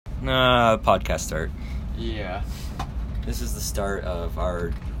Podcast start. Yeah. This is the start of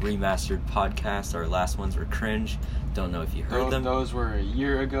our remastered podcast. Our last ones were cringe. Don't know if you heard them. Those were a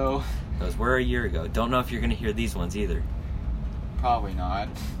year ago. Those were a year ago. Don't know if you're going to hear these ones either. Probably not.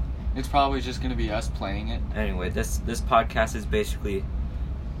 It's probably just going to be us playing it. Anyway, this podcast is basically...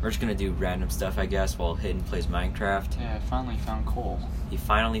 We're just going to do random stuff, I guess, while Hayden plays Minecraft. Yeah, I finally found coal. He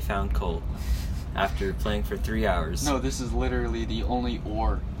finally found coal. After playing for 3 hours. No, this is literally the only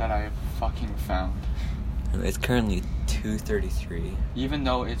ore that I have fucking found. It's currently 2:33. Even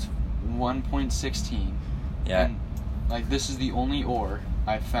though it's 1.16. Yeah. And, this is the only ore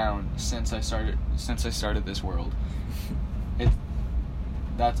I've found since I started this world.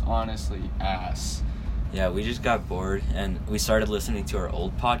 That's honestly ass. Yeah, we just got bored, and we started listening to our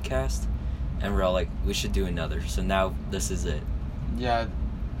old podcast, and we're all like, we should do another. So now this is it. Yeah,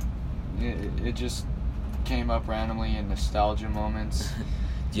 it just came up randomly in nostalgia moments.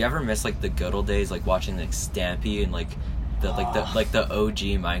 Do you ever miss the good old days, watching Stampy and the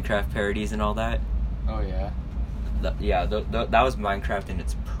OG Minecraft parodies and all that? Oh yeah. That was Minecraft in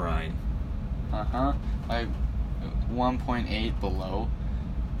its prime. 1.8 below.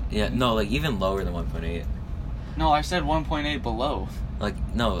 Yeah, no, even lower than 1.8. No, I said 1.8 below. Do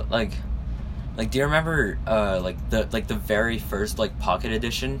you remember the very first Pocket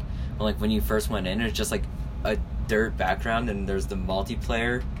Edition? When you first went in, it's just a dirt background and there's the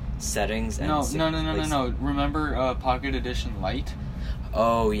multiplayer settings and No. Remember Pocket Edition Lite?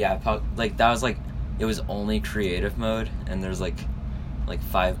 Oh yeah, that was it was only creative mode and there's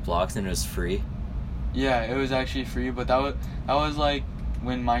 5 blocks and it was free. Yeah, it was actually free, but that was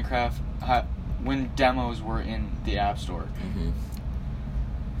when Minecraft when demos were in the App Store. Mm-hmm.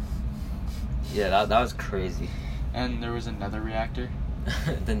 Yeah, that was crazy. And there was another reactor.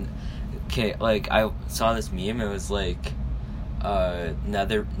 Then, okay, I saw this meme. It was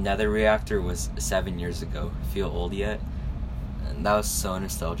Nether reactor was 7 years ago. Feel old yet? And that was so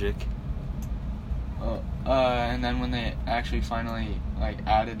nostalgic. And then when they actually finally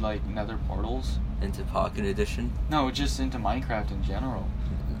added Nether portals into Pocket Edition. No, just into Minecraft in general.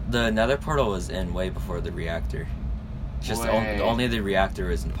 The Nether portal was in way before the reactor. Just only the reactor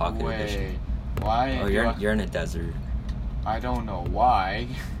was in Pocket Edition. Why? Oh, you're in a desert. I don't know why.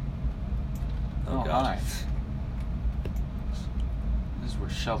 Oh God. Hi. This is where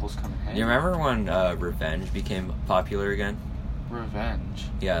shovels come in handy. You remember when Revenge became popular again? Revenge?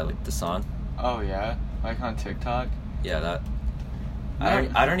 Yeah, the song. Oh yeah, on TikTok. Yeah, that. I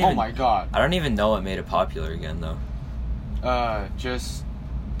don't even. Oh my God. I don't even know what made it popular again though. Just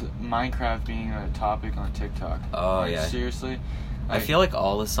Minecraft being a topic on TikTok. Oh yeah. Seriously. I feel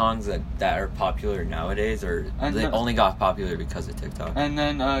all the songs that are popular nowadays only got popular because of TikTok. And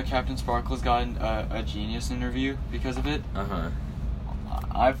then Captain Sparkle's gotten a Genius interview because of it.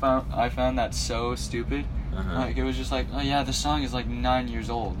 I found that so stupid. It was just oh yeah, the song is 9 years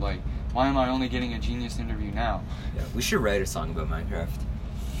old. Why am I only getting a Genius interview now? Yeah, we should write a song about Minecraft.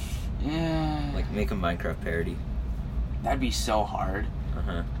 Yeah. Make a Minecraft parody. That'd be so hard.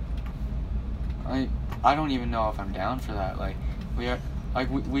 I don't even know if I'm down for that. We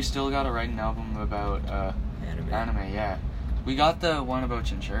still gotta write an album about anime. Yeah, we got the one about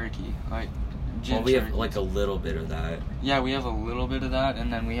Jinchuriki. Well, we have a little bit of that. Yeah, we have a little bit of that,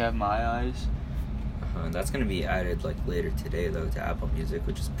 and then we have My Eyes. That's gonna be added later today though to Apple Music,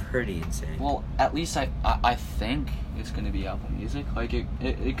 which is pretty insane. Well, at least I think it's gonna be Apple Music.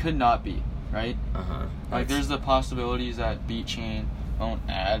 It could not be, right? There's the possibilities that BeatChain won't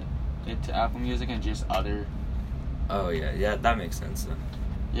add it to Apple Music and just other. Oh yeah, that makes sense then.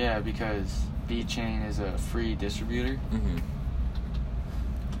 Yeah, because BeatChain is a free distributor.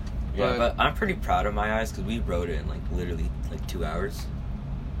 Yeah, but I'm pretty proud of My Eyes because we wrote it in literally 2 hours.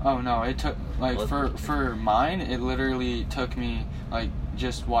 Oh no, it took for mine. It literally took me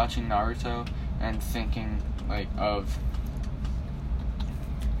just watching Naruto and thinking of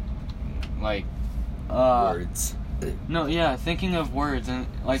words. No, yeah, thinking of words and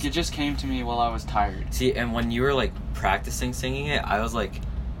it just came to me while I was tired. See, and when you were practicing singing it, I was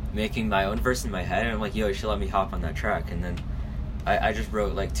making my own verse in my head, and I'm yo, you should let me hop on that track, and then I just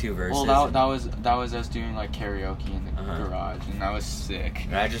wrote 2 verses. Well, that was us doing karaoke in the garage, and that was sick.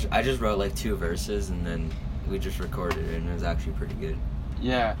 And I just wrote 2 verses, and then we just recorded it, and it was actually pretty good.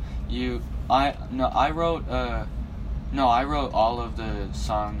 Yeah, I wrote all of the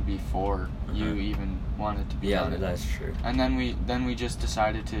song before you even wanted to be on it. Yeah, that's true. And then we just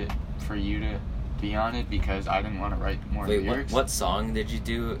decided for you to be on it because I didn't want to write more lyrics. What song did you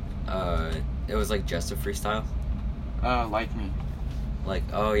do? It was just a freestyle. Like Me.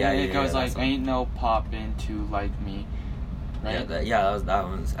 Oh yeah, it goes ain't ain't no pop into like me. right? That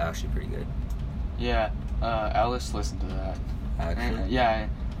one's actually pretty good. Yeah, Ellis listened to that. Actually? And,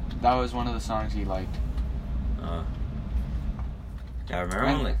 that was one of the songs he liked. Yeah, I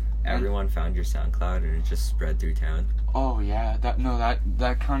remember when everyone found your SoundCloud and it just spread through town. Oh yeah,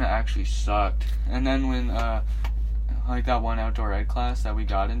 that kind of actually sucked. And then when that one outdoor ed class that we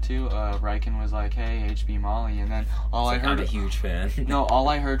got into, Riken was like, "Hey, HB Molly," and then I heard, I'm a huge fan. No, all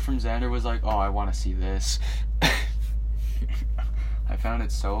I heard from Xander was like, "Oh, I want to see this." I found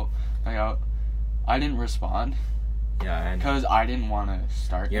it so I didn't respond. Yeah, because I didn't want to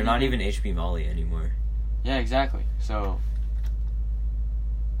start. You're not even HB Molly anymore. Yeah, exactly. So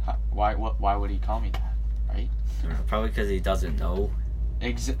why would he call me that, right? I don't know, probably because he doesn't know.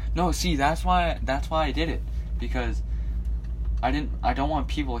 No, see, that's why I did it, because I don't want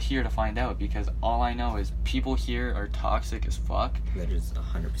people here to find out, because all I know is people here are toxic as fuck. That is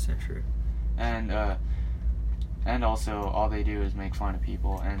 100% true. And also all they do is make fun of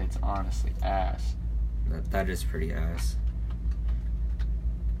people, and it's honestly ass. That is pretty ass.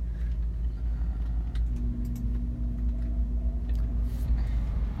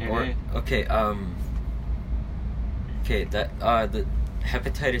 Okay, the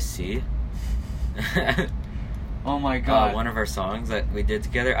Hepatitis C. Oh my god. One of our songs that we did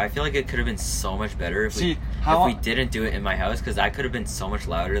together, I feel like it could have been so much better if we didn't do it in my house, because I could have been so much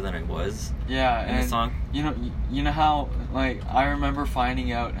louder than I was. Yeah, in the song. You know how, I remember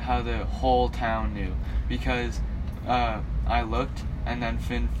finding out how the whole town knew, because I looked, and then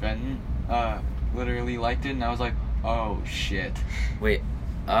Finn Fenton literally liked it, and I was like, oh shit. Wait,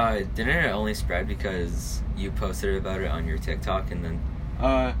 didn't it only spread because you posted about it on your TikTok, and then...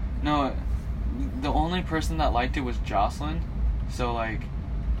 No, the only person that liked it was Jocelyn, so,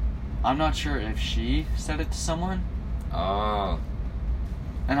 I'm not sure if she said it to someone. Oh.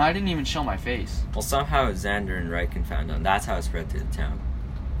 And I didn't even show my face. Well, somehow Xander and Riken found them. That's how it spread through the town.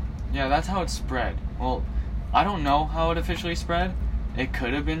 Yeah, that's how it spread. Well, I don't know how it officially spread. It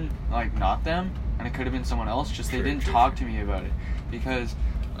could have been, not them, and it could have been someone else, just they didn't talk to me about it. Because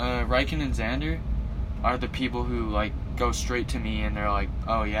Riken and Xander are the people who, go straight to me, and they're like,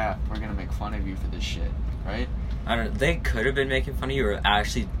 oh yeah, we're gonna make fun of you for this shit, right? I don't know, they could have been making fun of you, or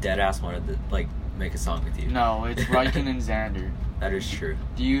actually deadass wanted to, make a song with you. No, it's Riken and Xander. That is true.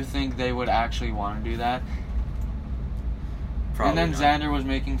 Do you think they would actually want to do that? Probably and then not. Xander was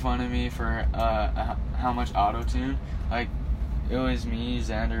making fun of me for how much auto-tune. It was me,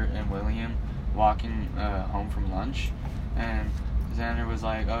 Xander, and William walking home from lunch, and Xander was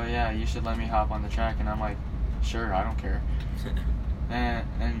like, oh yeah, you should let me hop on the track, and I'm like, sure, I don't care.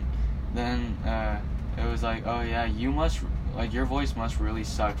 and then it was like, oh yeah, you must, your voice must really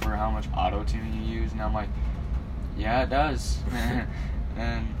suck for how much auto-tune you use, and I'm like, yeah, it does.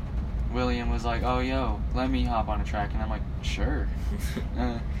 And William was like, oh yo, let me hop on a track, and I'm like, sure.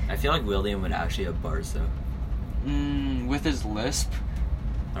 I feel like William would actually have bars though. With his lisp.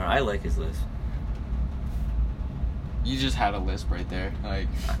 I don't know, I like his lisp. You just had a lisp right there. I'm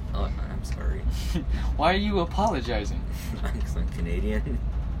sorry. Why are you apologizing? Because I'm Canadian.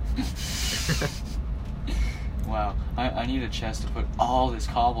 Wow, I need a chest to put all this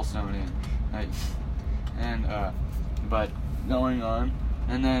cobblestone in. But going on,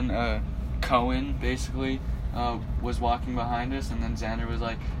 and then Cohen basically was walking behind us, and then Xander was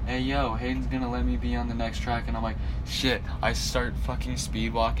like, hey yo, Hayden's gonna let me be on the next track, and I'm like, shit. I start fucking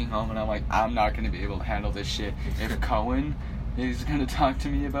speed walking home, and I'm like, I'm not gonna be able to handle this shit. If Cohen is gonna talk to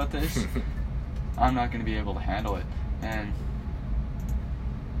me about this, I'm not gonna be able to handle it. And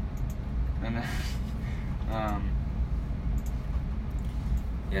then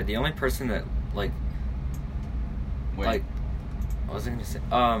yeah, the only person that Wait. what was I gonna say?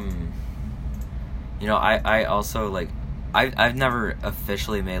 I also I've never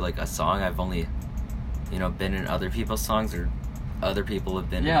officially made a song. I've only, been in other people's songs, or other people have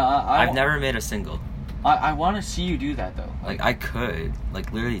been. Yeah, I've never made a single. I want to see you do that though. I could,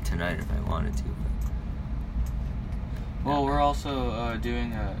 literally tonight if I wanted to. But... Well, we're also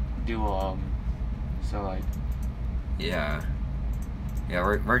doing a duo album, so Yeah,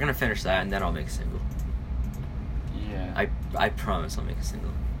 we're gonna finish that, and then I'll make a single. Yeah. I promise I'll make a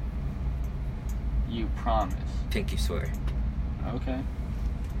single. You promise. Pinky swear. Okay.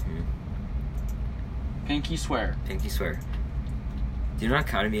 Mm-hmm. Pinky swear. Pinky swear. Do you know what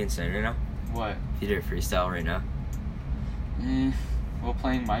kind of be insane right now? What? If you did a freestyle right now. While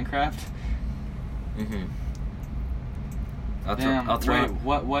playing Minecraft? Mm-hmm. I'll throw.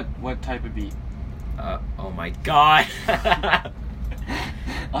 Wait, what type of beat? Oh my god!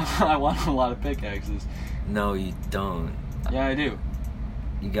 I want a lot of pickaxes. No, you don't. Yeah, I do.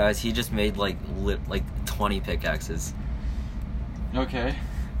 You guys, he just made 20 pickaxes. Okay.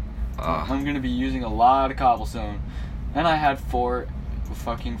 I'm gonna be using a lot of cobblestone. And I had 4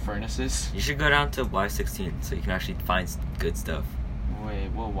 fucking furnaces. You should go down to Y16 so you can actually find good stuff. Wait,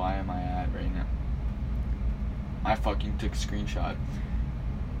 well, why am I at right now? I fucking took a screenshot.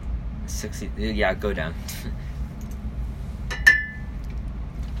 60. Yeah, go down.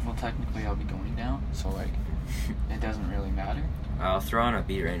 Well, technically I'll be going down, so like, it doesn't really matter. I'll throw on a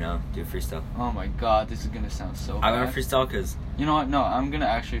beat right now. Do a freestyle. Oh my god, this is gonna sound so bad. I'm gonna freestyle because... You know what? No, I'm gonna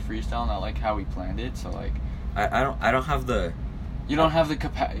actually freestyle, not like how we planned it, so like... I don't have the... You don't have the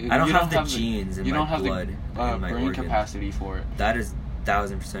capacity... I don't have the genes in my blood. You don't have the brain organs. capacity for it. That is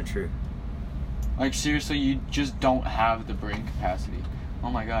 1000% true. Like, seriously, you just don't have the brain capacity. Oh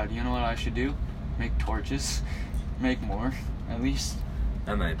my god, you know what I should do? Make torches. Make more, at least.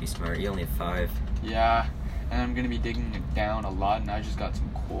 That might be smart. You only have 5. Yeah, and I'm gonna be digging it down a lot, and I just got some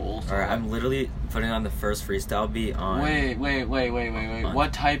coal. So Alright, I'm literally putting on the first freestyle beat on... Wait.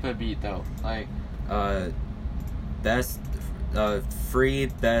 What type of beat, though? Like... best... free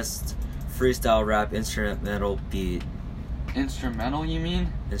best freestyle rap instrumental beat. Instrumental, you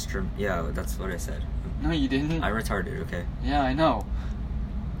mean? Yeah, that's what I said. No, you didn't. I'm retarded, okay? Yeah, I know.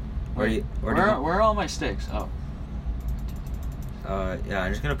 Where are all my sticks? Oh. Yeah,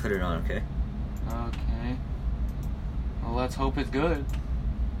 I'm just gonna put it on, okay? Okay. Well, let's hope it's good.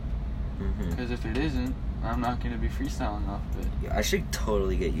 Because if it isn't, I'm not gonna be freestyling off of it. Yeah, I should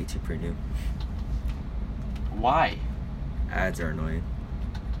totally get YouTube Premium. Why? Ads are annoying.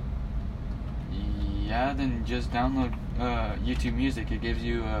 Yeah, then just download YouTube Music. It gives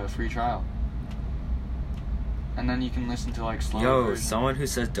you a free trial. And then you can listen to like slow version. Someone who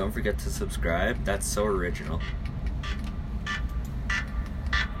says don't forget to subscribe, that's so original.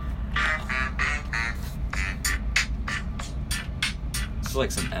 It's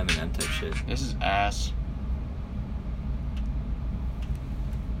like some Eminem type shit. This is ass.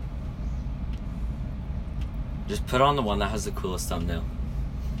 Just put on the one that has the coolest thumbnail.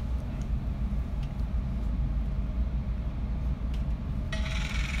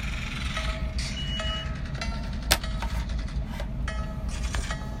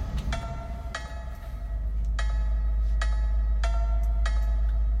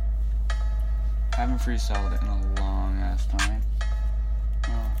 I haven't freestyled in a long ass time.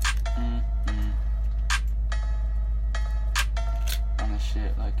 On the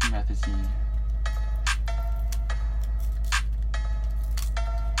shit like methazine.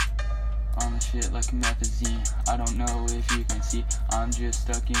 On the shit like methazine. I don't know if you can see. I'm just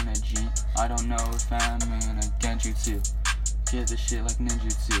stuck in a gene. I don't know if I'm in a genjutsu. Get the shit like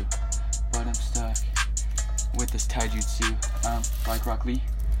ninjutsu. But I'm stuck with this taijutsu. Like Rock Lee.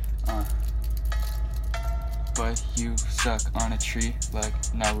 But you suck on a tree like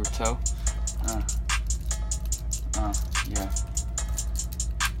Naruto. Yeah.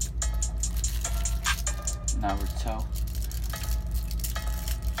 Naruto.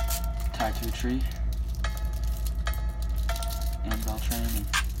 Tied to a tree. And bell training.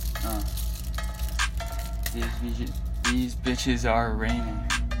 These bitches are raining.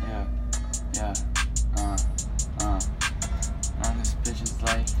 Yeah. On this bitch's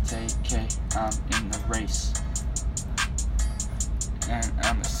life, take K. I'm in the race. And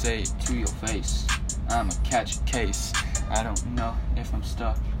I'ma say it to your face. I'ma catch a case. I don't know if I'm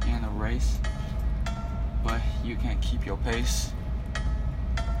stuck in a race, but you can't keep your pace.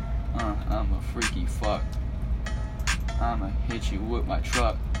 I'm a freaky fuck. I'ma hit you with my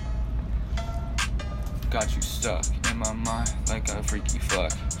truck. Got you stuck in my mind like a freaky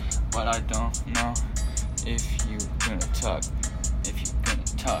fuck. But I don't know if you gonna talk. If you gonna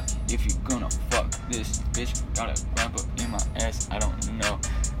talk. If you gonna fuck this bitch. Got a grandpa in my ass. I don't know.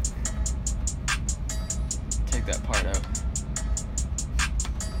 Take that part out.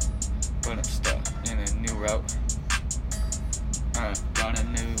 But I'm stuck in a new route. Got a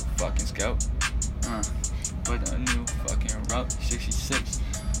new fucking scout. But a new fucking route. 66.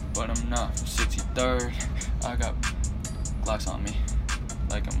 But I'm not from 63rd. I got Glocks on me.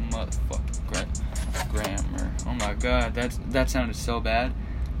 Like a motherfucking grammar. Oh my god, that sounded so bad.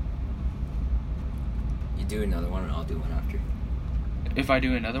 You do another one and I'll do one after. If I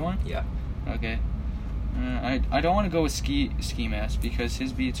do another one? Yeah. Okay. I don't want to go with Ski Mask because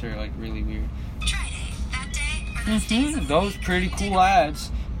his beats are like really weird. Those pretty cool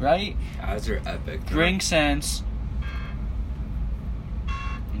ads, right? Ads are epic. Drink sense.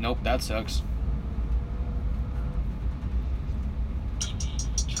 Nope, that sucks.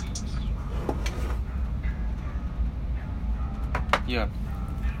 Yeah.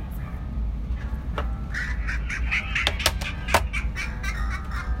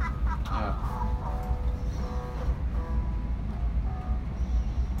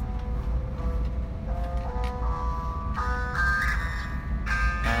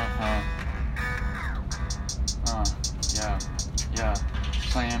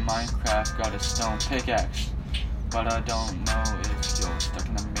 I've got a stone pickaxe. But I don't know if you're stuck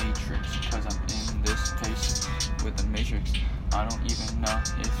in the matrix, cause I'm in this place with the matrix. I don't even know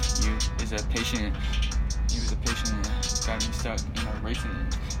if you is a patient. You was a patient, got me stuck in a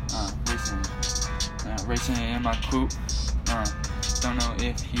racing in my coupe. Don't know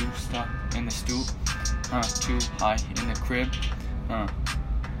if you stuck in the stoop. Too high in the crib.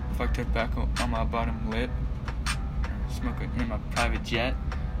 Fuck tobacco on my bottom lip. Smoking in my private jet.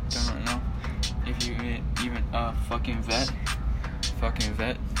 Don't know if you even a fucking vet. Fucking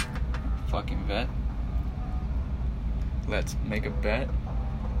vet. Fucking vet. Let's make a bet.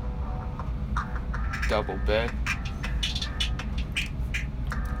 Double bet.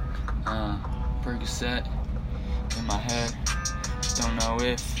 Percocet in my head. Don't know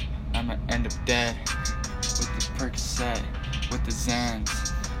if I'ma end up dead. With the Percocet, with the Zans.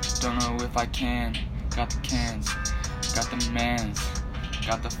 Don't know if I can. Got the cans, got the mans,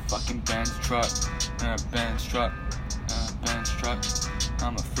 got the fucking Benz truck. Benz truck.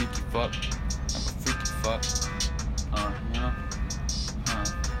 I'm a freaky fuck. You know.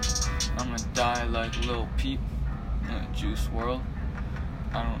 I'm gonna die like Lil Peep in a Juice WRLD.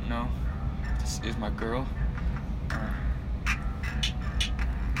 I don't know. This is my girl.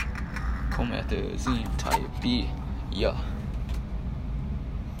 Comethazine type beat. Yeah.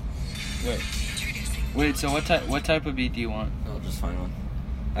 Wait. So what type of beat do you want? I'll just find one.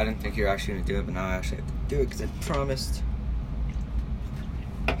 I didn't think you were actually gonna do it, but now I actually have to do it because I promised.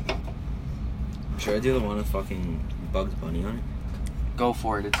 Should I do the one with fucking Bugs Bunny on it? Go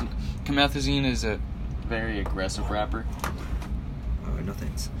for it. Comethazine is a very aggressive rapper. No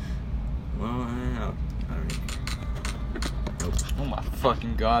thanks. Well, I don't know. Nope. Oh my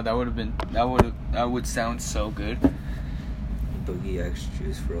fucking god, that would sound so good. Boogie X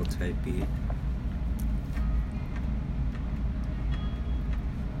Juice WRLD type beat.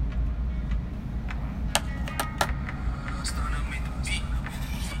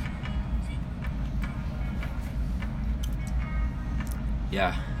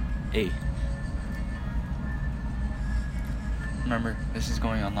 Yeah. Hey. Remember, this is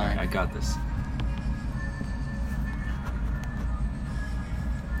going online. I got this.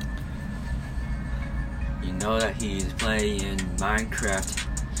 You know that he's playing Minecraft.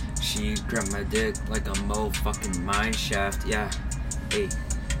 She grabbed my dick like a fucking mine shaft. Yeah. Hey.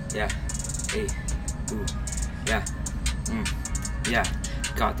 Yeah. Hey. Ooh. Yeah. Yeah.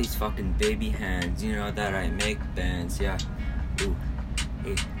 Got these fucking baby hands. You know that I make bands. Yeah. Ooh.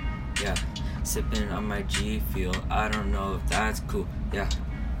 Hey. Yeah. Sipping on my G Fuel. I don't know if that's cool. Yeah.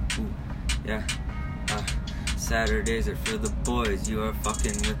 Ooh. Yeah. Saturdays are for the boys. You are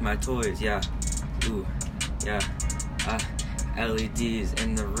fucking with my toys. Yeah. Ooh. Yeah. LEDs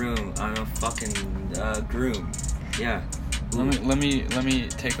in the room. I'm a fucking groom. Yeah. Ooh. Let me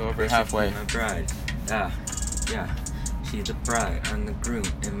take over halfway. My bride. Yeah. Yeah. She's the bride. I'm the groom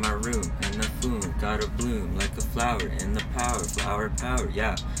in my room. And the foom got a bloom like a flower in the flower power.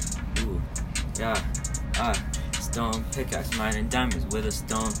 Yeah. Ooh. Yeah. Stone pickaxe, mining diamonds with a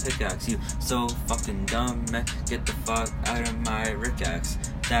stone pickaxe. You so fucking dumb, man. Get the fuck out of my rickaxe.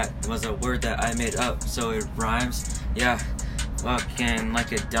 That was a word that I made up, so it rhymes. Yeah. Fucking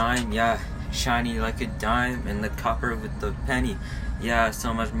like a dime. Yeah. Shiny like a dime, and the copper with the penny. Yeah.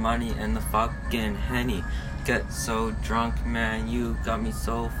 So much money and the fucking Henny. Get so drunk, man. You got me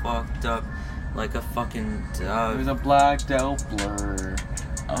so fucked up, like a fucking. There's a blacked out blur.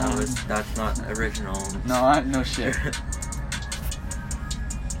 That's not original. No shit.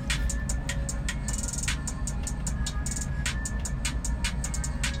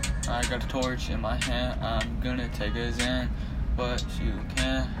 I got a torch in my hand. I'm gonna take a Xan, but you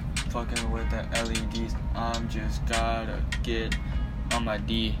can't fucking with the LEDs. I'm just gotta get on my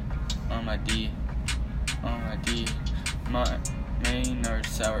D. My Maynard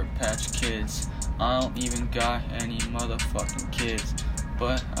Sour Patch Kids. I don't even got any motherfucking kids.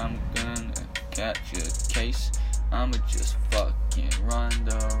 But I'm gonna catch a case. I'ma just fucking run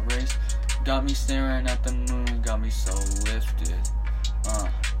the race. Got me staring at the moon, got me so lifted.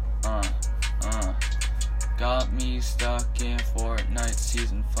 Got me stuck in Fortnite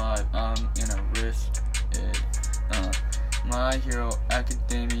Season 5. I'm in a rift. My Hero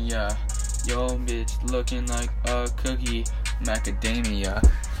Academia. Yo, bitch, looking like a cookie. Macadamia.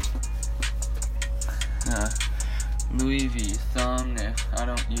 Louis V thumbnail. I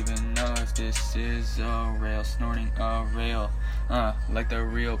don't even know if this is a rail. Snorting a rail. Like the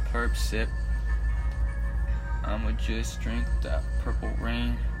real perp sip. I'ma just drink that purple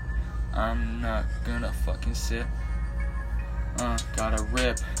rain. I'm not gonna fucking sip. Gotta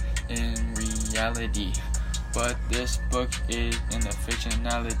rip in reality. But this book is in the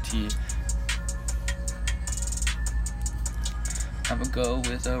fictionality. I'ma go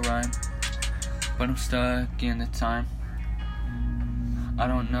with a rhyme, but I'm stuck in the time. I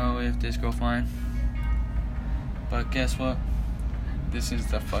don't know if this go fine, but guess what? This is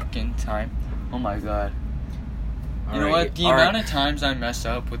the fucking time. Oh my god. You know what? The amount of times I mess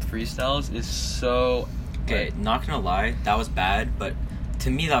up with freestyles is so... Okay, not gonna lie, that was bad, but to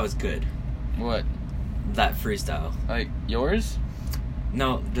me that was good. What? That freestyle. Like, yours?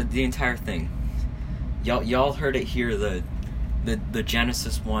 No, the entire thing. Y'all heard it here, the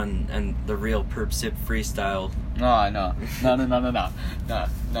Genesis one and the real Perp Sip freestyle. No. That's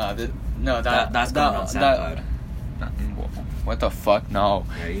going on SoundCloud. What the fuck? No.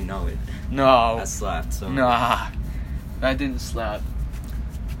 Yeah, you know it. No. That slapped so Nah. That didn't slap.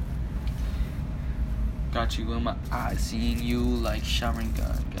 Got you in my eyes, seeing you like showering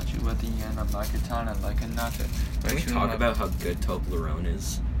gun. Got you at the end, I'm like a katana, like a nata. Can we talk about how good Toblerone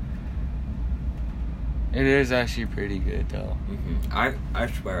is? It is actually pretty good, though. Mm-hmm. I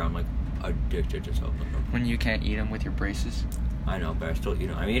swear I'm, like, addicted to Toblerone. When you can't eat them with your braces? I know, but I still eat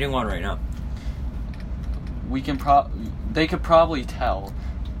them. I'm eating one right now. They could probably tell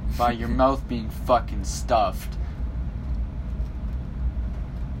by your mouth being fucking stuffed.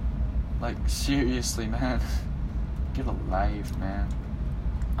 Like, seriously, man. Get a life, man.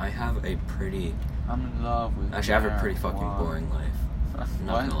 I have a pretty... I'm in love with... Actually, I have a pretty fucking boring life. I'm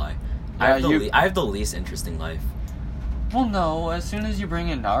not gonna lie. Yeah, I have the least interesting life. Well, no. As soon as you bring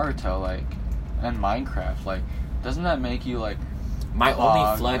in Naruto, like, and Minecraft, like, doesn't that make you, like... My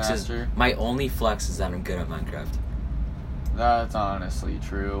only flex is that I'm good at Minecraft. That's honestly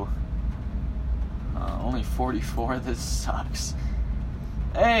true. Only 44. This sucks.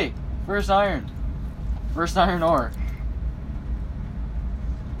 Hey, first iron ore.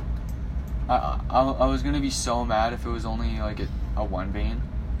 I was gonna be so mad if it was only like a one vein.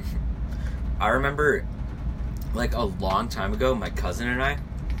 I remember, like, a long time ago, my cousin and I,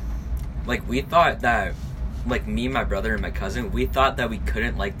 like, we thought that, like, me, my brother, and my cousin, we thought that we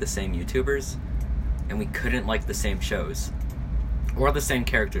couldn't like the same YouTubers, and we couldn't like the same shows, or the same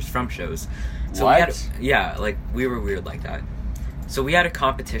characters from shows. So what? We were weird like that. So we had a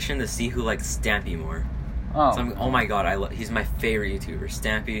competition to see who liked Stampy more. Oh. So oh my god, he's my favorite YouTuber,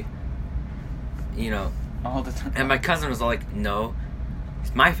 Stampy. You know. All the time. And my cousin was all like, no,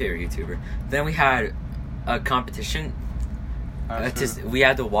 he's my favorite YouTuber. Then we had a competition. We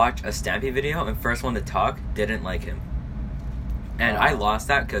had to watch a Stampy video, and first one to talk didn't like him. And I lost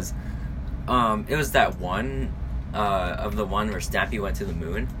that because it was that one of the one where Stampy went to the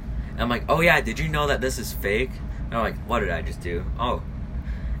moon. And I'm like, oh yeah, did you know that this is fake? And I'm like, what did I just do? Oh.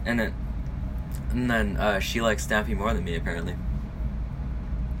 And then she likes Stampy more than me, apparently.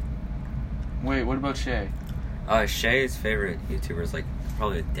 Wait, what about Shay? Shay's favorite YouTuber is, like,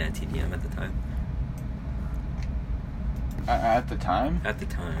 probably DanTDM at the time. At the time? At the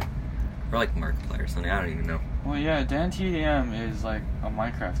time. Or, like, Markiplier or something. I don't even know. Well, yeah, DanTDM is, like, a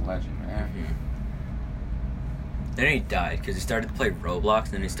Minecraft legend, man. Mm-hmm. Then he died, because he started to play Roblox,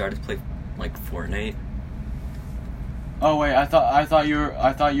 and then he started to play, like, Fortnite. Oh, wait, I thought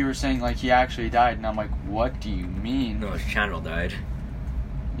you were saying, like, he actually died, and I'm like, what do you mean? No, his channel died.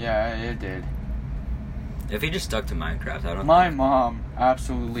 Yeah, it did. If he just stuck to Minecraft, I don't My mom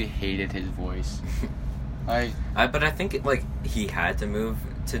absolutely hated his voice. But I think, he had to move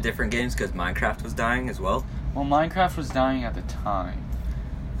to different games because Minecraft was dying as well. Well, Minecraft was dying at the time.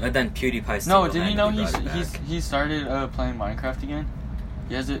 And then PewDiePie No, did you know he started playing Minecraft again?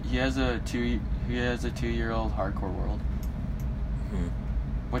 He has a 2-year-old hardcore world.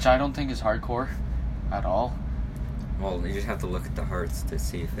 Which I don't think is hardcore at all. Well, you just have to look at the hearts to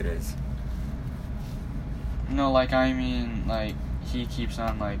see if it is. No, he keeps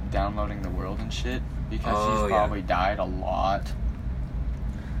on, downloading the world and shit, because he's probably died a lot.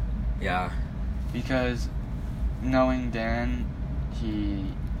 Yeah. Because, knowing Dan, he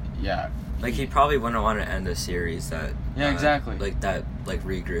probably wouldn't want to end a series that... Yeah, exactly.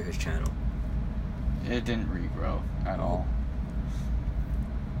 Regrew his channel. It didn't regrow at all.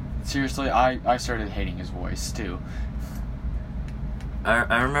 Seriously, I started hating his voice, too.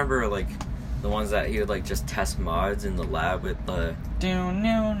 I remember, the ones that he would, just test mods in the lab with the...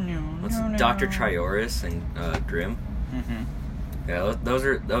 Dr. Trioris and Grim. Mm-hmm. Yeah,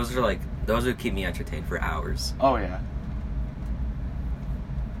 those would keep me entertained for hours. Oh, yeah.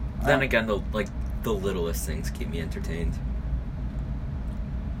 Then again, the littlest things keep me entertained.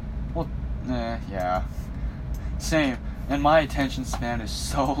 Well, yeah. Same. And my attention span is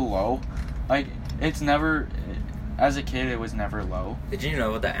so low. It's never... As a kid, it was never low. Did you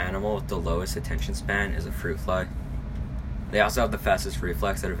know the animal with the lowest attention span is a fruit fly? They also have the fastest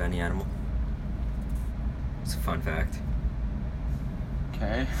reflex out of any animal. It's a fun fact.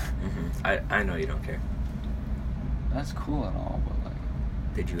 okay. I know you don't care. That's cool and all, but like...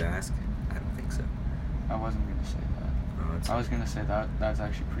 Did you ask? I don't think so. I wasn't going to say that. I was going to say that's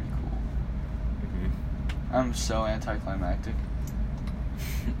actually pretty cool. I'm so anticlimactic.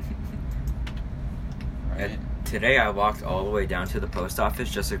 Right? Today I walked all the way down to the post office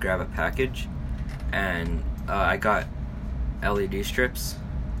just to grab a package, and I got LED strips.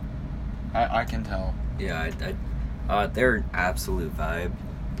 I can tell. Yeah, they're an absolute vibe,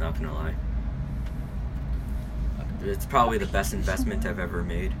 not gonna lie. It's probably the best investment I've ever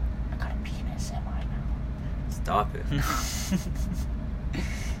made. I got a penis in my mouth. Stop it.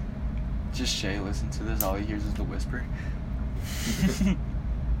 Just Shay listens to this, all he hears is the whisper.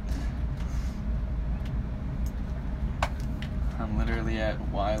 I'm literally at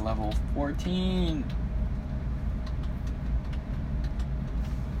Y level 14.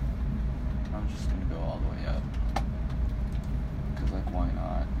 I'm just gonna go all the way up. Cause like, why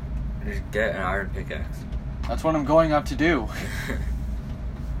not? Just get an iron pickaxe. That's what I'm going up to do.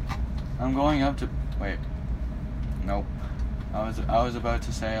 I'm going up to... Wait. Nope. I was about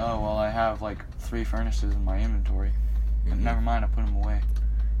to say, oh, well, I have like 3 furnaces in my inventory. But never mind, I put them away.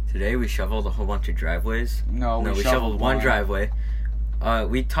 Today we shoveled a whole bunch of driveways. No, we shoveled one driveway.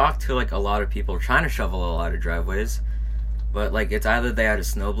 We talked to like a lot of people trying to shovel a lot of driveways. But like, it's either they had a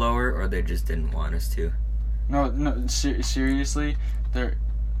snowblower or they just didn't want us to. No, seriously,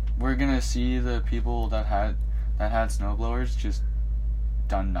 we're gonna see the people that had snowblowers just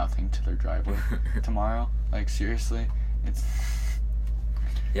done nothing to their driveway tomorrow. Like, seriously, it's...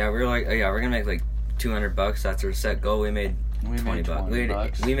 Yeah, we're like, we're gonna make like $200. That's our set goal. We made 20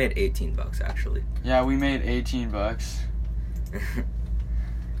 bucks. We made $18 actually. Yeah, we made $18.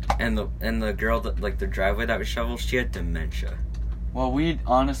 and the girl that, like, the driveway that was shoveled, she had dementia. Well, we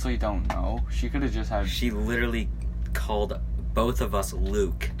honestly don't know. She could have just had... She literally called both of us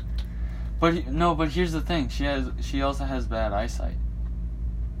Luke. But here's the thing. She also has bad eyesight.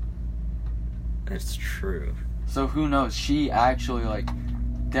 That's true. So who knows? She actually, like,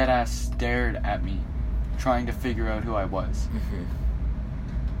 deadass stared at me, trying to figure out who I was.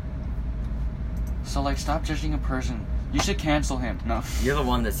 So, like, stop judging a person. You should cancel him. No. You're the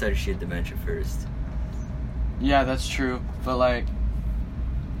one that said she had dementia first. Yeah, that's true. But, like,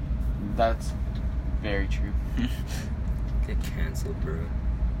 that's very true. Get canceled, bro.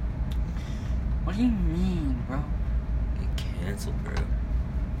 What do you mean, bro? Get canceled, bro.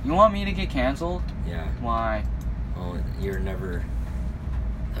 You want me to get canceled? Yeah. Why? Well, you're never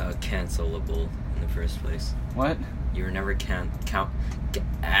cancelable in the first place. What? You were never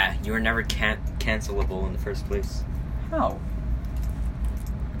you were never cancelable in the first place. How?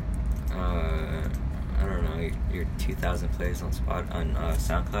 I don't know. Your 2,000 plays on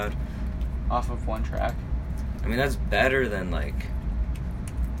SoundCloud. Off of one track. I mean, that's better than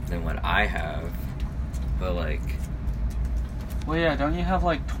what I have, but like... Well, yeah, don't you have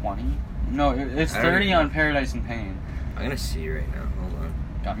like 20? No, it's 30 on Paradise and Pain. I'm gonna see right now, hold on.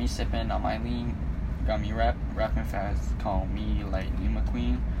 Got me sipping on my lean, got me rapping fast, call me Lightning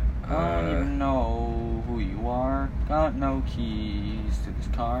McQueen. I don't even know who you are, got no keys to this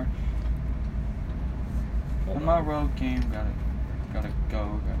car. In my road game, gotta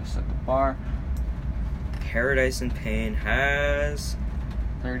set the bar. Paradise and Pain has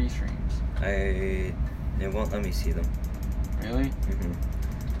 30 streams. It won't let me see them. Really?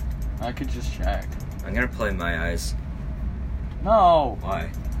 I could just check. I'm gonna play My Eyes. No! Why?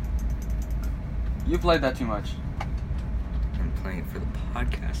 You played that too much. I'm playing it for the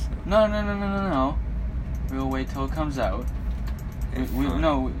podcast, though. No. We'll wait till it comes out. I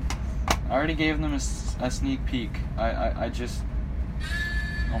already gave them a sneak peek. I just...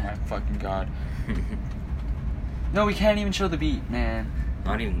 Oh my fucking god. No, we can't even show the beat, man.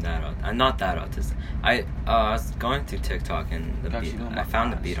 Not even that. I'm not that autistic. I was going through TikTok and I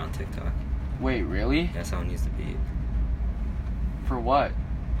found the beat on TikTok. Wait, really? Yeah, someone used the beat. For what?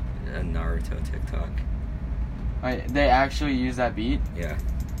 A Naruto TikTok. Wait, they actually use that beat? Yeah.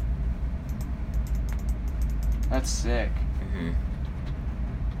 That's sick.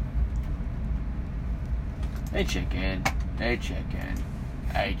 Hey chicken. Hey chicken.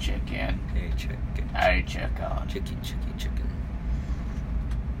 Hey chicken. Hey chicken. Hey chicken. Chicken.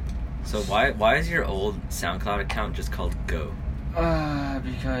 So why is your old SoundCloud account just called Go?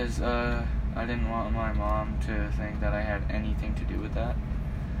 Because I didn't want my mom to think that I had anything to do with that.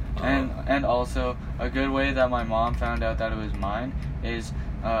 And also, a good way that my mom found out that it was mine is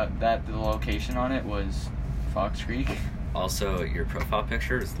that the location on it was Fox Creek. Also, your profile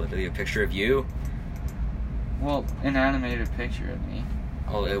picture is literally a picture of you. Well, an animated picture of me.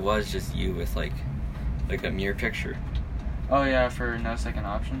 Oh, it was just you with like a mirror picture. Oh yeah, for No Second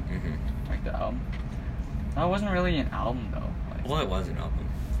Option. Mm-hmm. Like the album. That wasn't really an album though. Like, well, it was an album.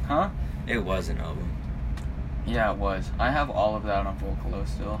 Huh? It was an album. Yeah, it was. I have all of that on Vocalo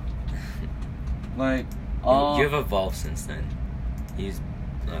still. Like, You have evolved since then. You use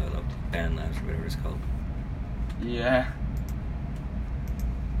the Band Labs or whatever it's called. Yeah.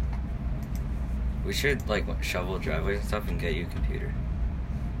 We should, like, shovel driveways and stuff and get you a computer.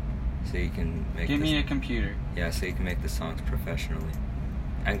 So you can make Give me a computer. Yeah, so you can make the songs professionally.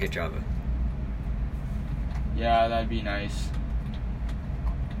 And get Java. Yeah, that'd be nice.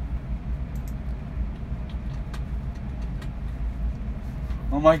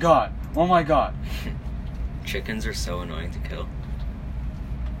 Oh my god. Oh my god. Chickens are so annoying to kill.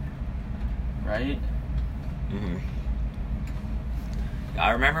 Right? Mm-hmm.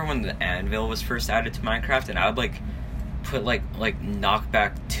 I remember when the anvil was first added to Minecraft, and I would like put like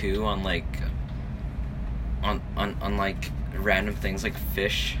knockback 2 on like on like random things like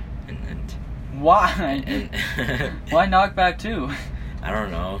fish and why? And why knockback 2? I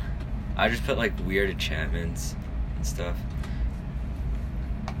don't know. I just put like weird enchantments and stuff.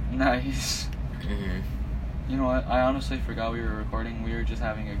 Nice. Mm-hmm. You know what? I honestly forgot we were recording. We were just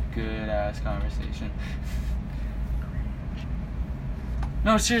having a good ass conversation.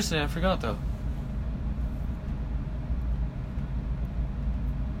 No, seriously, I forgot though.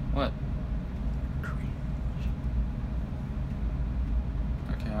 What?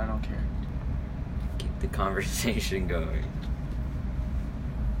 Okay, I don't care. Keep the conversation going.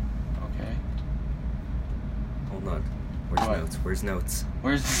 Okay. Hold on. Where's What? notes? Where's notes?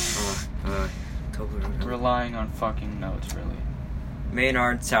 Where's Toblerone. relying on fucking notes, really?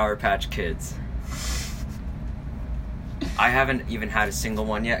 Maynard Sour Patch Kids. I haven't even had a single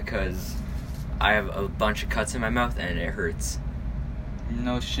one yet because I have a bunch of cuts in my mouth and it hurts.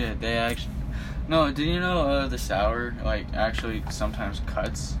 No shit. They actually. No, did you know the sour like actually sometimes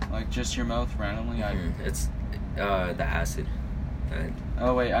cuts like just your mouth randomly? Mm-hmm. It's the acid.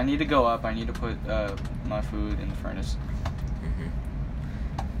 Oh wait, I need to go up. I need to put my food in the furnace. Mm-hmm.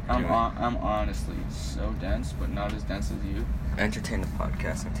 I'm honestly so dense, but not as dense as you. Entertain the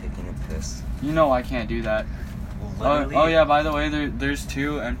podcast. I'm taking a piss. You know I can't do that. Oh yeah, by the way, there's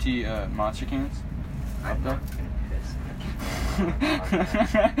 2 empty Monster cans. I'm not gonna piss.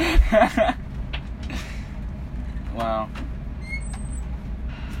 Wow.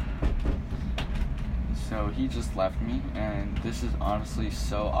 So he just left me, and this is honestly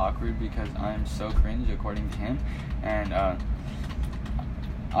so awkward because I'm so cringe according to him, and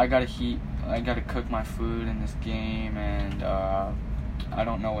I gotta cook my food in this game, and I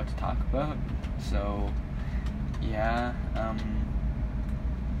don't know what to talk about, so yeah,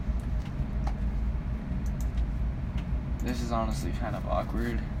 this is honestly kind of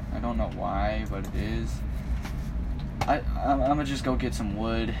awkward. I don't know why, but it is. I'm gonna just go get some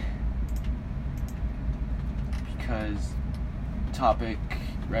wood because topic,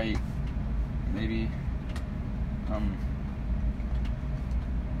 right? Maybe.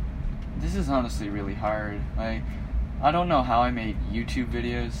 This is honestly really hard. Like, I don't know how I made YouTube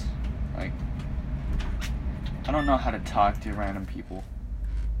videos. Like, I don't know how to talk to random people.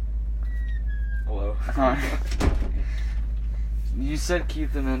 Hello. You said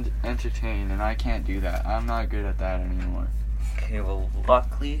keep them entertained, and I can't do that. I'm not good at that anymore. Okay, well,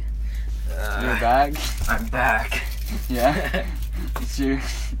 luckily... You're back? I'm back. Yeah?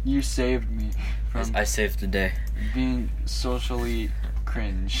 You saved me from... I saved the day. Being socially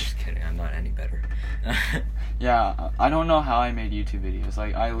cringe. Just kidding, I'm not any better. Yeah, I don't know how I made YouTube videos.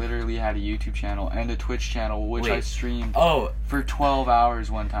 Like, I literally had a YouTube channel and a Twitch channel, which I streamed for 12 hours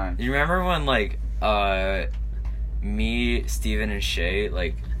one time. You remember when, like, me, Steven, and Shay,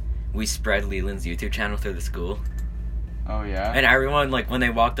 like, we spread Leland's YouTube channel through the school? Oh, yeah? And everyone, like, when they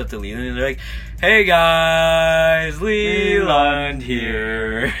walked up to Leland, they're like, "Hey, guys, Leland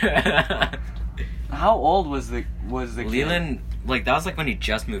here." How old was the kid? Leland, like, that was, like, when he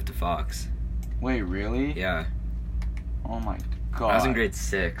just moved to Fox. Wait, really? Yeah. Oh, my God. I was in grade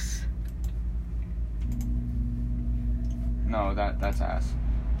 6. No, that's ass.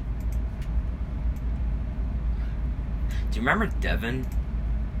 Do you remember Devin?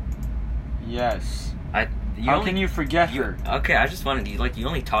 Yes. How can you forget her? Okay, I just wanted you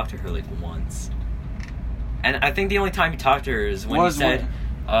only talked to her like once, and I think the only time you talked to her is when you said,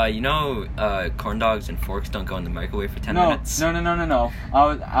 corn dogs and forks don't go in the microwave for 10 minutes. No.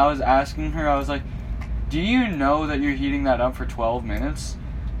 I was asking her. I was like, "Do you know that you're heating that up for 12 minutes?"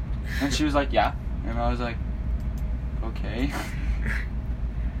 And she was like, "Yeah," and I was like, "Okay."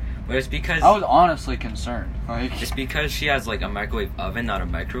 But it's because I was honestly concerned. Like, it's because she has like a microwave oven, not a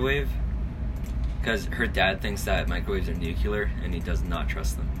microwave. Because her dad thinks that microwaves are nuclear, and he does not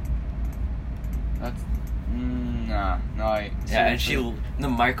trust them. That's... no. Yeah, and the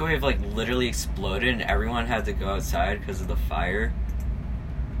microwave, like, literally exploded, and everyone had to go outside because of the fire.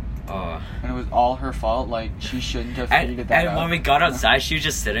 Oh. And it was all her fault, like, she shouldn't have figured that out. And when we got outside, she was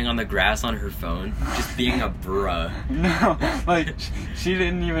just sitting on the grass on her phone, just being a bruh. No, like, she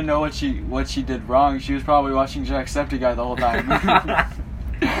didn't even know what she did wrong. She was probably watching Jacksepticeye the whole time.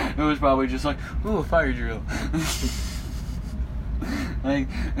 It was probably just like, ooh, a fire drill. Like...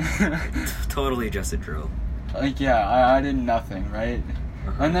 Totally just a drill. Like, yeah, I did nothing, right?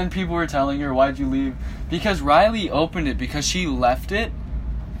 Uh-huh. And then people were telling her, why'd you leave? Because Riley opened it because she left it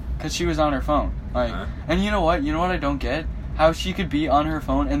because she was on her phone. Like, uh-huh. And you know what I don't get? How she could be on her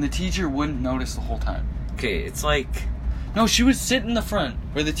phone and the teacher wouldn't notice the whole time. Okay, it's like... No, she would sit in the front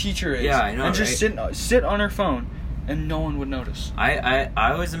where the teacher is. Yeah, I know, and just sit on her phone and no one would notice. I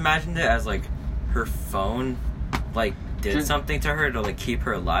always imagined it as, like, her phone, like, did something to her to, like, keep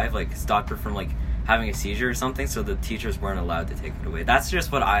her alive, like, stop her from, like, having a seizure or something, so the teachers weren't allowed to take it away. That's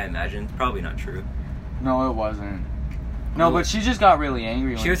just what I imagined. Probably not true. No, it wasn't. No, but she just got really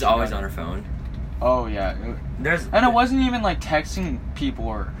angry. She was always on her phone. Oh, yeah. And it wasn't even, like, texting people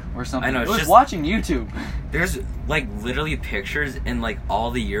or something. I know. It was just watching YouTube. There's, like, literally pictures in, like,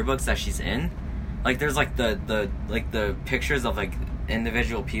 all the yearbooks that she's in. Like, there's, like, the pictures of, like,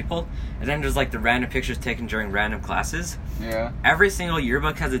 individual people. And then there's, like, the random pictures taken during random classes. Yeah. Every single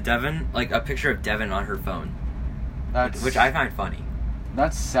yearbook has a picture of Devin on her phone. Which I find funny.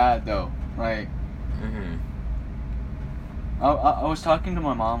 That's sad, though. Like... Mm-hmm. I was talking to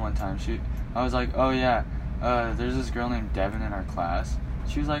my mom one time. I was like, oh yeah, there's this girl named Devin in our class.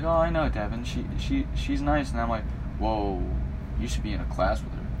 She was like, oh, I know Devin. She's nice. And I'm like, whoa, you should be in a class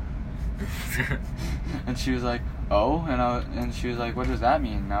with her. And she was like, oh, and she was like, what does that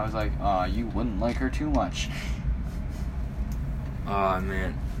mean? And I was like, you wouldn't like her too much. Oh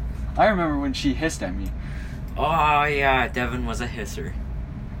man, I remember when she hissed at me. Oh yeah, Devin was a hisser.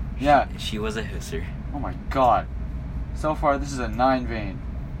 Yeah, she was a hisser. Oh my god. So far, this is a 9 vein.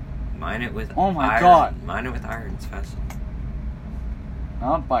 Mine it with oh my iron. god. Mine it with iron. It's faster.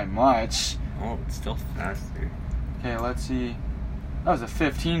 Not by much. Oh, it's still faster. Okay, let's see. That was a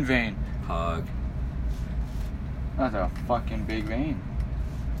 15 vein. Hog. That's a fucking big vein.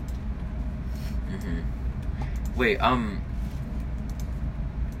 Mm-hmm. Wait,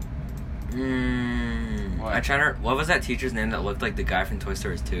 What? What was that teacher's name that looked like the guy from Toy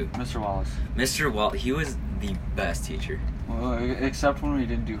Story 2? Mr. Wallace. Mr. Wallace. He was the best teacher. Well, except when we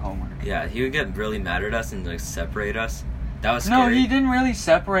didn't do homework. Yeah, he would get really mad at us and, like, separate us. That was scary. No, he didn't really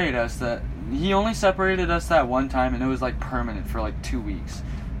separate us. He only separated us that one time, and it was, like, permanent for, like, 2 weeks.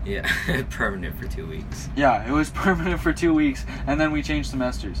 Yeah, permanent for 2 weeks. Yeah, it was permanent for 2 weeks, and then we changed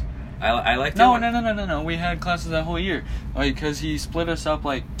semesters. I liked it. No. We had classes that whole year, like, because he split us up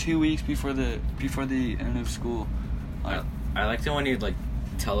like 2 weeks before the end of school. Like, I liked it when he'd, like,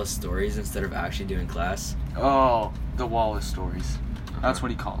 tell us stories instead of actually doing class. Oh, the Wallace stories. That's what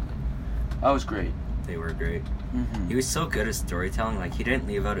he called it. That was great. They were great. Mm-hmm. He was so good at storytelling. Like, he didn't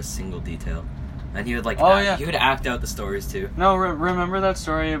leave out a single detail. And he would, like, he would act out the stories, too. No, remember that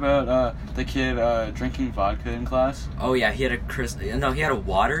story about the kid drinking vodka in class? Oh, yeah, he had a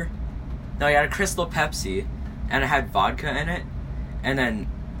water. No, he had a Crystal Pepsi, and it had vodka in it. And then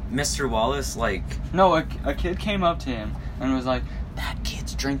Mr. Wallace, like... No, a kid came up to him and was like, that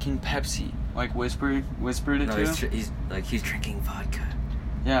kid's drinking Pepsi. Like, whispered it to him. He's drinking vodka.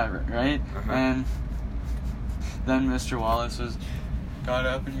 Yeah, right? Uh-huh. And then Mr. Wallace got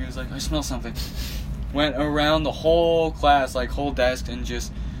up and he was like, I smell something. Went around the whole class, like, whole desk, and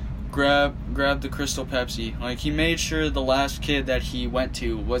just grabbed the Crystal Pepsi. Like, he made sure the last kid that he went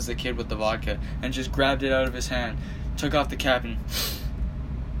to was the kid with the vodka, and just grabbed it out of his hand, took off the cap, and...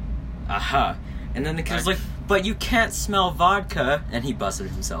 Aha. And then the kid was like, but you can't smell vodka, and he busted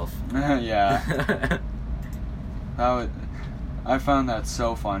himself. Yeah. I found that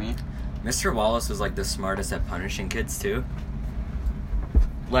so funny. Mr. Wallace was, like, the smartest at punishing kids, too.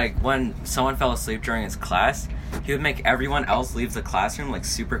 Like, when someone fell asleep during his class, he would make everyone else leave the classroom, like,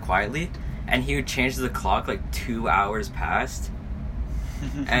 super quietly, and he would change the clock, like, 2 hours past.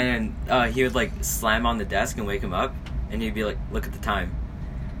 And then he would, like, slam on the desk and wake him up, and he'd be like, look at the time.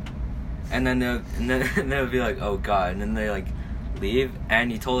 And then they would be like, oh god, and then they, like, leave.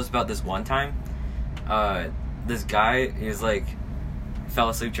 And he told us about this one time. This guy, he was like, fell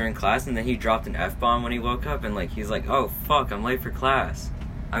asleep during class, and then he dropped an F-bomb when he woke up, and, like, he's like, oh fuck, I'm late for class.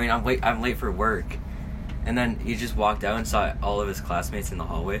 I'm late for work. And then he just walked out and saw all of his classmates in the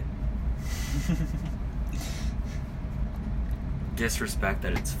hallway. Disrespect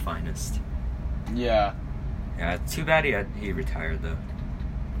at its finest. Yeah. Yeah, too bad he retired though.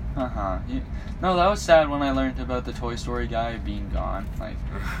 No, that was sad when I learned about the Toy Story guy being gone. Like,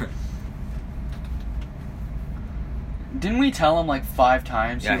 didn't we tell him like 5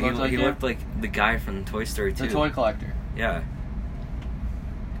 times? Yeah, he looked like the guy from Toy Story 2. The toy collector. Yeah.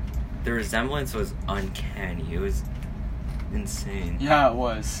 The resemblance was uncanny. It was insane. Yeah, it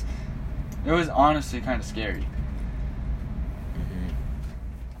was. It was honestly kind of scary.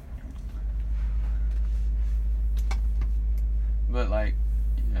 But like,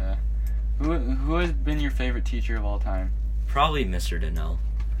 yeah. Who has been your favorite teacher of all time? Probably Mr. Donnell.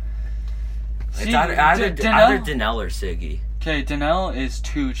 See, it's either Donnell or Siggy. Okay, Donnell is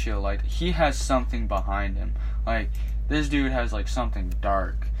too chill. Like, he has something behind him. Like, this dude has like something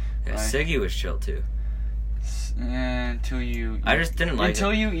dark. Yeah, like, Siggy was chill too. Until you. I just didn't like until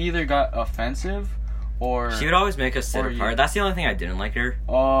it. you either got offensive, or she would always make us sit apart. That's the only thing I didn't like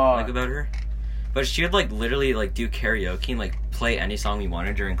about her. But she would like literally like do karaoke and like play any song we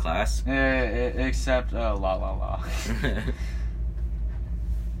wanted during class. Except La La La.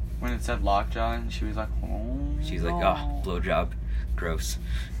 When it said Lockjaw, and she was like, oh. She's like, oh, blowjob, gross.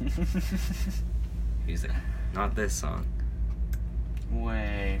 He's like, not this song.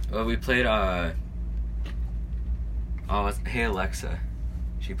 Wait. Well, we played Hey Alexa.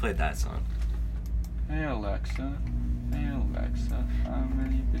 She played that song. Hey Alexa, how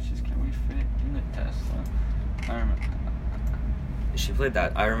many bitches can we fit in the Tesla? I remember. She played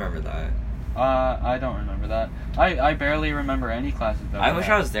that. I remember that. I don't remember that. I barely remember any classes. I wish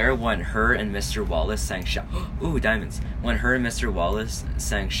I was there when her and Mr. Wallace sang Ooh, diamonds. When her and Mr. Wallace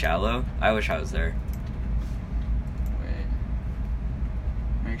sang Shallow, I wish I was there.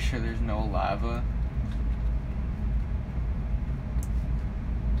 Wait. Make sure there's no lava.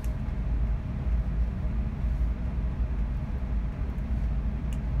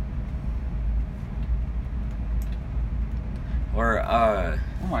 Or,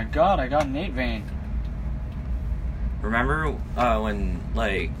 oh my god, I got an 8 vein. Remember, when,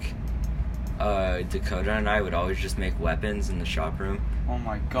 like, Dakota and I would always just make weapons in the shop room? Oh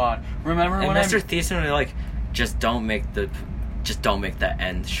my god. Remember and when Mr. Thiessen would be like, just don't make the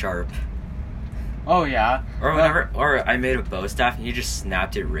end sharp. Oh yeah. Or I made a bow staff and he just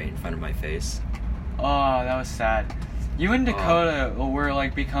snapped it right in front of my face. Oh, that was sad. You and Dakota were,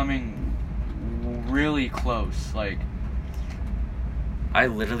 like, becoming really close, like... I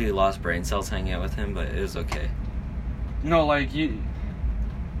literally lost brain cells hanging out with him, but it was okay. No, like, you...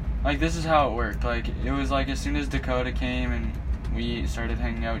 Like, this is how it worked. Like, it was like, as soon as Dakota came and we started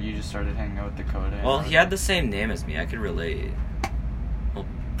hanging out, you just started hanging out with Dakota. Well, he had the same name as me. I could relate. Well,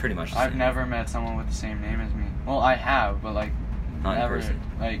 pretty much the same. I've never met someone with the same name as me. Well, I have, but, like... Not never, in person.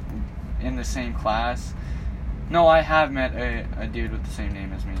 Like, in the same class. No, I have met a dude with the same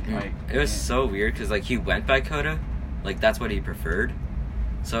name as me. Like, it was so weird, because, like, he went by Coda. Like, that's what he preferred.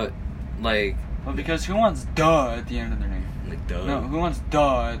 So, like... Well, because who wants duh at the end of their name? Like, duh. No, who wants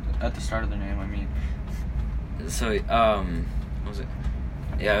duh at the start of their name, I mean. So, what was it?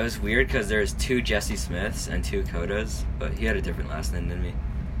 Yeah, it was weird because there's 2 Jesse Smiths and 2 Kodas, but he had a different last name than me.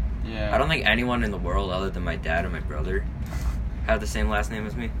 Yeah. I don't think anyone in the world other than my dad and my brother had the same last name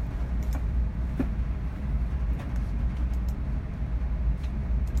as me.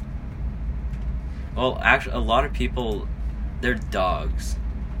 Well, actually, a lot of people, their dogs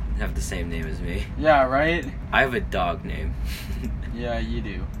have the same name as me. Yeah, right? I have a dog name. Yeah, you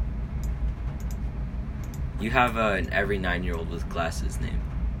do. You have an every 9-year-old with glasses name.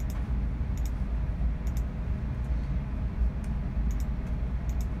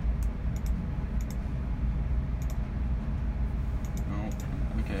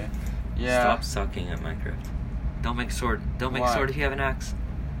 Oh, okay. Yeah. Stop sucking at Minecraft. Don't make sword. Don't make sword if you have an axe.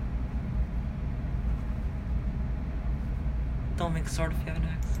 Don't make a sword if you have an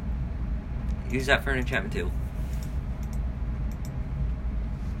axe. Use that for an enchantment table.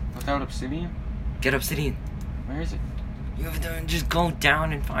 Without obsidian? Get obsidian. Where is it? You have a just go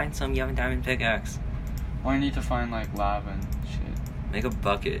down and find some. You have a diamond pickaxe. Well, I need to find, like, lava and shit. Make a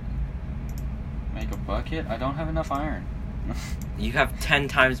bucket. Make a bucket? I don't have enough iron. You have 10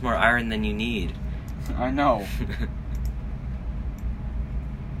 times more iron than you need. I know.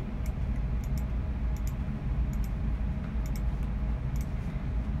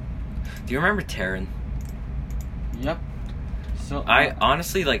 Do you remember Taryn? Yep. So I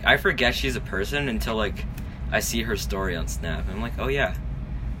honestly, like, I forget she's a person until, like, I see her story on Snap. I'm like, oh yeah.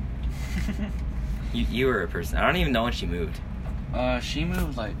 you were a person. I don't even know when she moved. She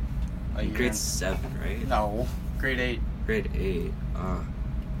moved, like, a year. Grade 7, right? No. Grade 8. Grade 8.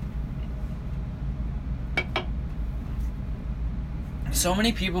 So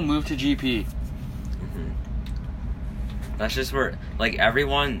many people moved to GP. That's just where, like,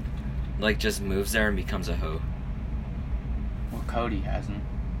 everyone, like, just moves there and becomes a hoe. Well, Cody hasn't.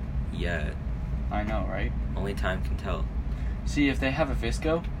 Yet. I know, right? Only time can tell. See, if they have a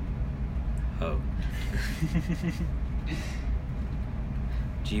Visco... Hoe.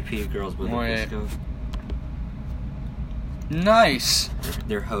 GP girls with a Visco. Nice!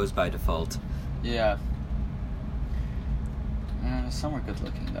 They're hoes by default. Yeah. Some are good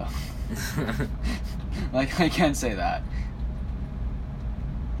looking, though. Like, I can't say that.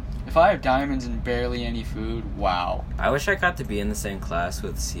 If I have diamonds and barely any food, wow. I wish I got to be in the same class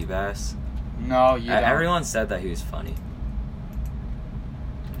with Seabass. No, you don't. Everyone said that he was funny.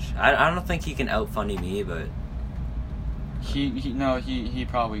 I don't think he can out-funny me, but... He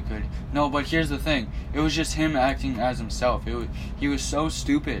probably could. No, but here's the thing. It was just him acting as himself. He was so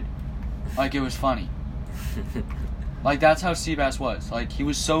stupid. Like, it was funny. Like, that's how Seabass was. Like, he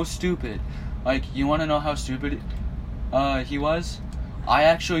was so stupid. Like, you want to know how stupid he was? I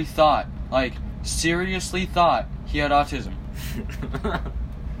actually thought, like, seriously thought he had autism.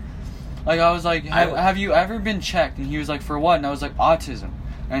 Like, I was like, have you ever been checked? And he was like, for what? And I was like, autism.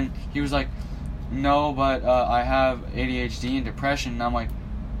 And he was like, no, but I have ADHD and depression. And I'm like,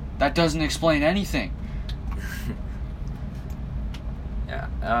 that doesn't explain anything.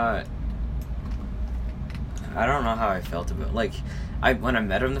 Yeah, I don't know how I felt about it. Like, when I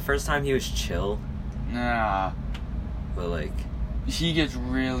met him the first time, he was chill. Nah. But, like... He gets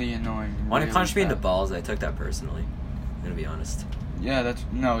really annoying. When he punched me in the balls, I took that personally. I'm gonna be honest. Yeah,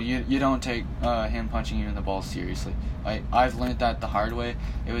 no, you don't take him punching you in the balls seriously. I've learned that the hard way.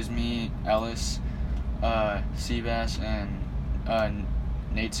 It was me, Ellis, Seabass, and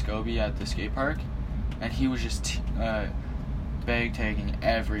Nate Scobie at the skate park. And he was just bag-tagging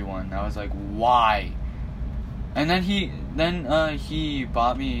everyone. I was like, why? And then he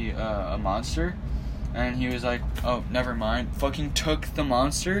bought me a Monster, and he was like, oh, never mind. Fucking took the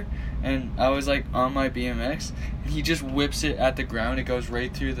Monster, and I was like on my BMX, and he just whips it at the ground. It goes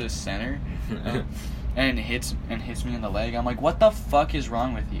right through the center, and hits me in the leg. I'm like, what the fuck is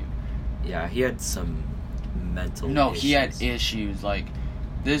wrong with you? Yeah, he had some mental issues. No, he had issues. Like,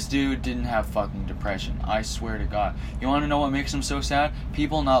 this dude didn't have fucking depression. I swear to God. You want to know what makes him so sad?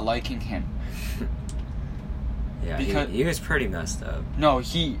 People not liking him. Yeah, because he was pretty messed up. No,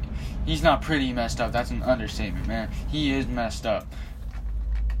 he's not pretty messed up. That's an understatement, man. He is messed up.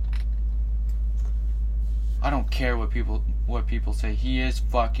 I don't care what people say. He is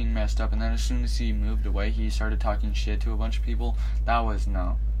fucking messed up. And then as soon as he moved away, he started talking shit to a bunch of people. That was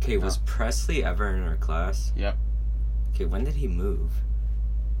no. Okay, was Presley ever in our class? Yep. Okay, when did he move?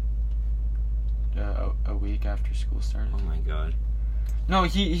 A week after school started. Oh my God. No,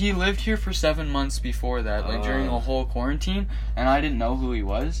 he lived here for 7 months before that, like during the whole quarantine, and I didn't know who he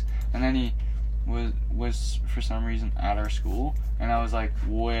was. And then he was for some reason at our school, and I was like,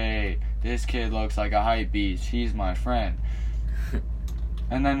 wait, this kid looks like a hype beast. He's my friend.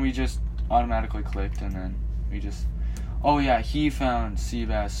 And then we just automatically clicked, and then we just... Oh yeah, he found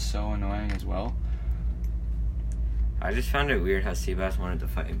Seabass so annoying as well. I just found it weird how Seabass wanted to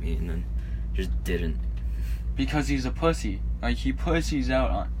fight me and then just didn't. Because he's a pussy. Like, he pussies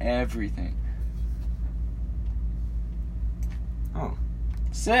out on everything. Oh.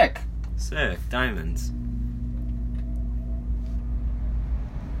 Sick! Sick. Diamonds.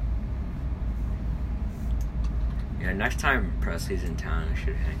 Yeah, next time Presley's in town, I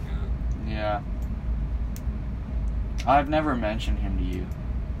should hang out. Yeah. I've never mentioned him to you.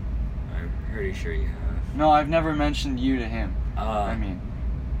 I'm pretty sure you have. No, I've never mentioned you to him. I mean...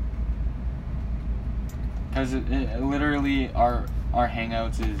 Because it literally, our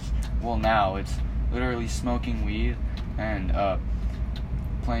hangouts is... Well, now, it's literally smoking weed and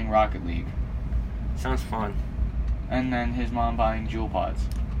playing Rocket League. Sounds fun. And then his mom buying Jewel Pods.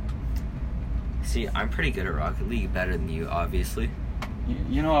 See, I'm pretty good at Rocket League, better than you, obviously.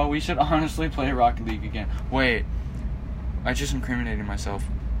 You know what, we should honestly play Rocket League again. Wait, I just incriminated myself.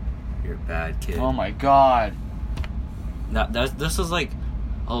 You're a bad kid. Oh my God. No, this was like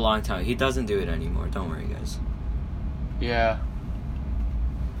a long time. He doesn't do it anymore, don't worry, guys. Yeah.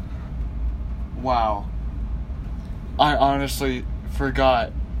 Wow. I honestly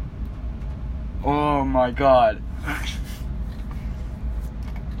forgot. Oh my God.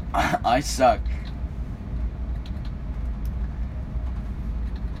 I suck.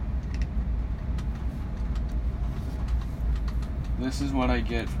 This is what I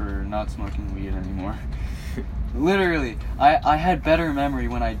get for not smoking weed anymore. Literally, I had better memory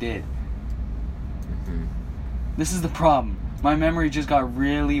when I did. Mm-hmm. This is the problem. My memory just got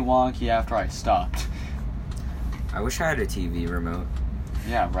really wonky after I stopped. I wish I had a TV remote.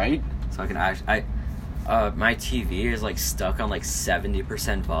 Yeah, right? So I can actually... My TV is like stuck on like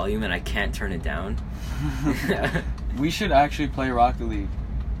 70% volume and I can't turn it down. We should actually play Rocket League.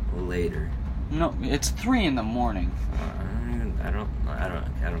 Later. No, it's 3 in the morning. I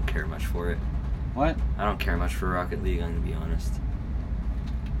don't care much for it. What? I don't care much for Rocket League, I'm gonna be honest.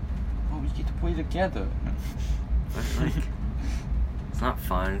 Well, we get to play together. But like, it's not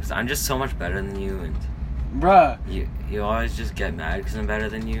fun because I'm just so much better than you, and bruh, you always just get mad because I'm better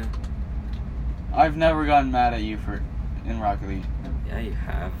than you. I've never gotten mad at you in Rocket League. Yeah, you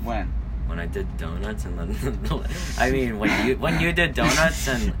have. When? When I did donuts and then I mean when you did donuts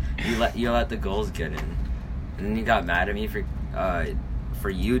and you let the goals get in, and then you got mad at me for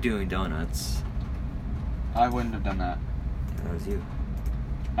you doing donuts. I wouldn't have done that. That was you.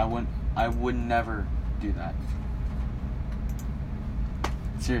 I would never do that.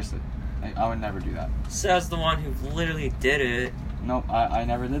 Seriously, I would never do that. Says the one who literally did it. Nope, I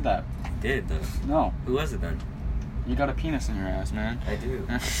never did that. You did though. No. Who was it then? You got a penis in your ass, man. I do.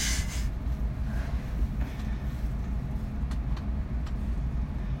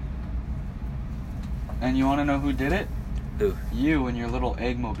 And you want to know who did it? Who? You and your little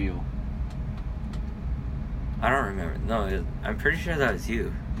Eggmobile. I don't remember. No, I'm pretty sure that was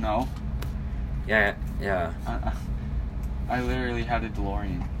you. No. Yeah. I literally had a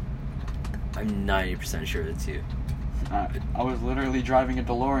DeLorean. I'm 90% sure it's you. I was literally driving a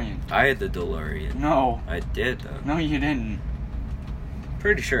DeLorean. I had the DeLorean. No. I did, though. No, you didn't.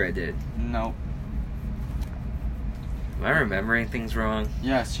 Pretty sure I did. Nope. Am I remembering things wrong?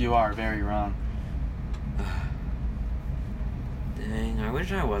 Yes, you are very wrong. Dang, I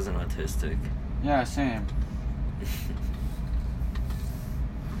wish I wasn't autistic. Yeah, same.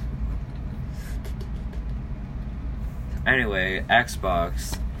 Anyway,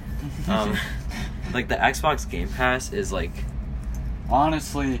 Xbox. Like the Xbox Game Pass is like,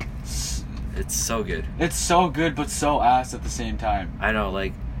 honestly, it's so good. It's so good, but so ass at the same time. I know,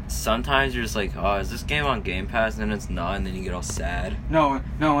 like sometimes you're just like, oh, is this game on Game Pass? And then it's not, and then you get all sad. No,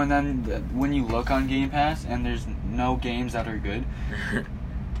 and then when you look on Game Pass and there's no games that are good,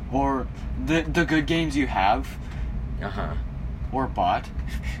 or the good games you have, or bought.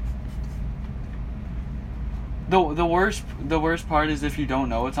 The worst part is if you don't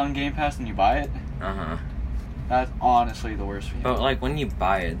know it's on Game Pass and you buy it. That's honestly the worst feeling. But like when you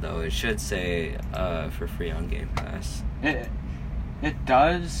buy it though, it should say for free on Game Pass. It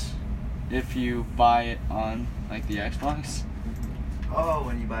does if you buy it on like the Xbox. Oh,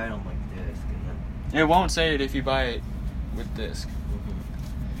 when you buy it on like disc. And then... It won't say it if you buy it with disc.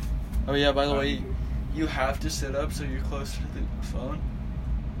 Oh yeah, by the way, you have to sit up so you're closer to the phone.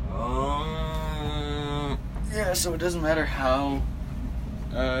 Yeah, so it doesn't matter how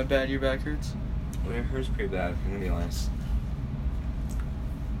bad your back hurts. Well, it hurts pretty bad, I'm gonna be honest.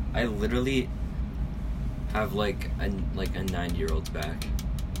 I literally have like a 9-year-old's back.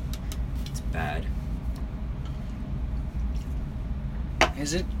 It's bad.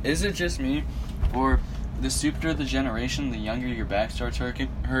 Is it just me, or the stupider the generation, the younger your back starts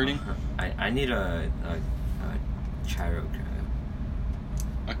hurting? I need a chiropractor.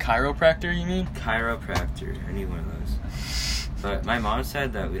 A chiropractor, you mean? Chiropractor. I need one of those. But my mom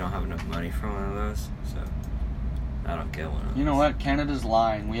said that we don't have enough money for one of those, so I don't get one of those. You know what? Canada's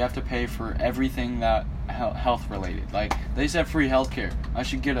lying. We have to pay for everything that health related. Like, they said free healthcare. I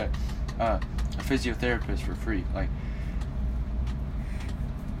should get a physiotherapist for free.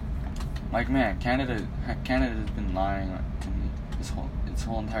 Like man, Canada has been lying to me this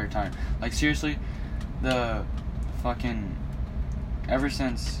whole entire time. Like seriously, the fucking ever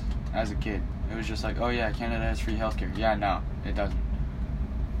since as a kid, it was just like, oh yeah, Canada has free healthcare. Yeah, no, it doesn't.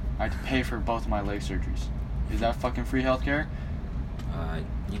 I had to pay for both of my leg surgeries. Is that fucking free healthcare?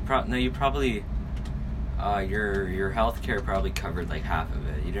 You probably your healthcare probably covered like half of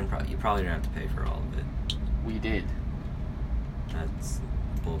it. You probably didn't have to pay for all of it. We did. That's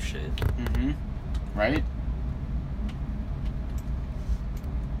bullshit. Right?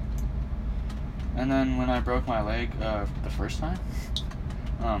 And then when I broke my leg the first time,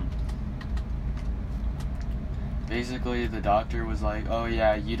 basically the doctor was like, oh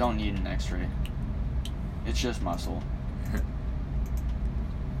yeah, you don't need an x-ray. It's just muscle.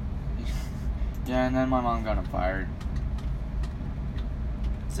 Yeah, and then my mom got him fired.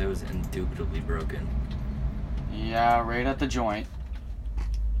 So it was indubitably broken. Yeah, right at the joint.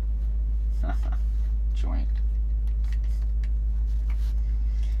 Joint.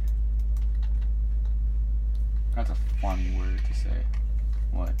 That's a funny word to say.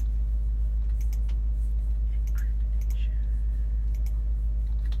 What?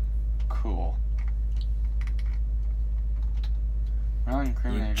 Cool. We're not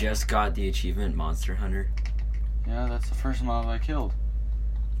incriminating. You just got the achievement Monster Hunter. Yeah, that's the first mob I killed.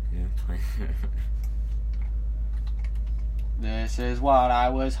 Yeah, This is what I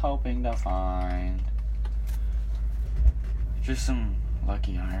was hoping to find. Just some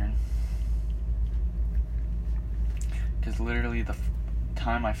lucky iron. Because literally the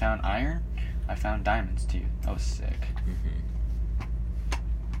time I found iron, I found diamonds too. That was sick.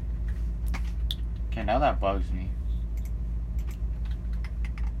 Okay, now that bugs me.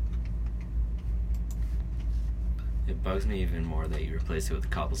 It bugs me even more that you replace it with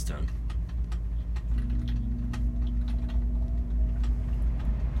cobblestone.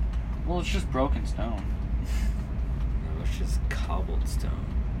 Well, it's just broken stone. No, it's just cobbled stone.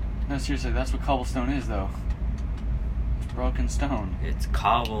 No, seriously, that's what cobblestone is, though. It's broken stone. It's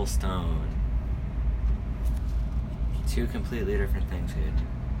cobblestone. Two completely different things, kid.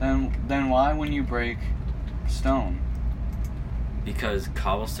 Then why when you break stone? Because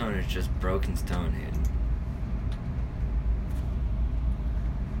cobblestone is just broken stone, Hayden.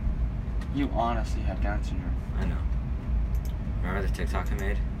 You honestly have Down syndrome. I know. Remember the TikTok I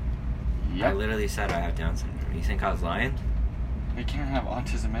made? Yep. I literally said I have Down syndrome. You think I was lying? You can't have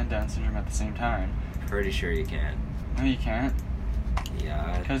autism and Down syndrome at the same time. Pretty sure you can. No, you can't.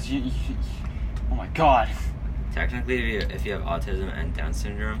 Yeah. Because you oh my god. Technically, if you have autism and Down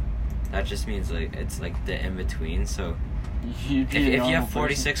syndrome, that just means like it's like the in between. So if you have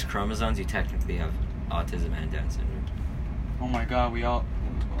 46 chromosomes, you technically have autism and Down syndrome. Oh my god,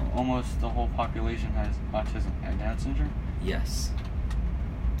 almost the whole population has autism and Down syndrome? Yes.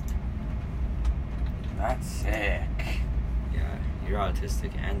 That's sick. Yeah, you're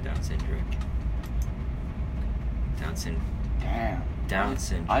autistic and Down syndrome. Down syndrome. Damn. Down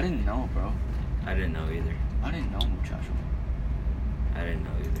syndrome. I didn't know, bro. I didn't know either. I didn't know, muchacho. I didn't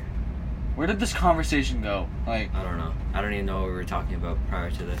know either. Where did this conversation go? Like, I don't know. I don't even know what we were talking about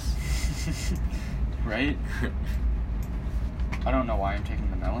prior to this. Right? I don't know why I'm taking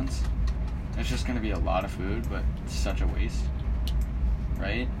the melons. It's just gonna be a lot of food, but it's such a waste.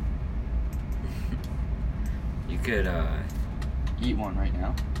 Right? You could, eat one right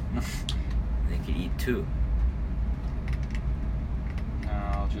now. You could eat two. No,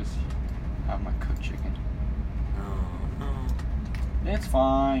 I'll just have my cooked chicken. No. It's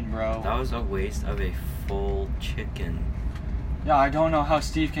fine, bro. That was a waste of a full chicken. Yeah, I don't know how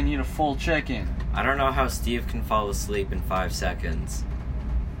Steve can eat a full chicken. I don't know how Steve can fall asleep in 5 seconds.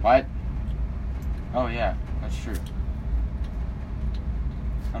 What? Oh, yeah, that's true.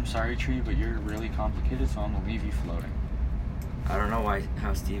 I'm sorry, Tree, but you're really complicated, so I'm gonna leave you floating. I don't know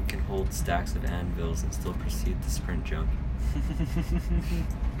how Steve can hold stacks of anvils and still proceed to sprint jump.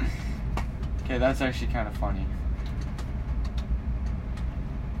 Okay, that's actually kind of funny.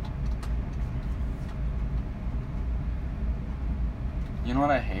 You know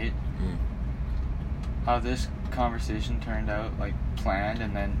what I hate? How this conversation turned out, like, planned,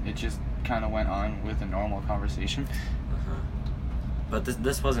 and then it just kind of went on with a normal conversation. But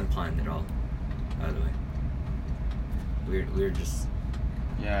this wasn't planned at all, by the way. We were just...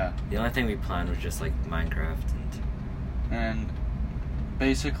 Yeah. The only thing we planned was just, like, Minecraft and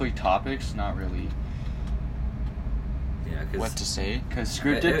basically topics, not really... Yeah, cause... What to say? Because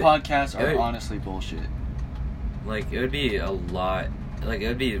scripted podcasts are honestly bullshit. Like, it would be a lot... Like, it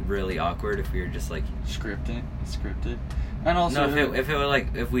would be really awkward if we were just, like... Scripted. And also... No, if it were,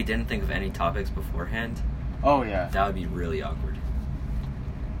 like, if we didn't think of any topics beforehand... Oh, yeah. That would be really awkward.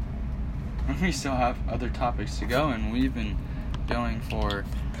 We still have other topics to go, and we've been going for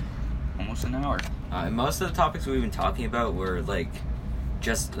almost an hour. Most of the topics we've been talking about were, like,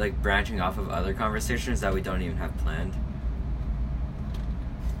 just, like, branching off of other conversations that we don't even have planned.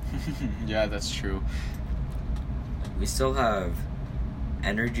 Yeah, that's true. We still have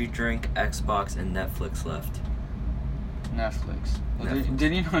energy drink, Xbox, and Netflix left. Netflix.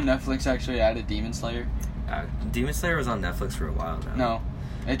 Did you know Netflix actually added Demon Slayer? Demon Slayer was on Netflix for a while now. No.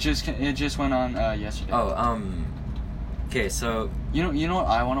 It just went on yesterday. Okay, so you know what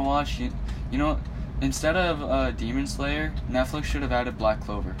I want to watch? You know, instead of Demon Slayer, Netflix should have added Black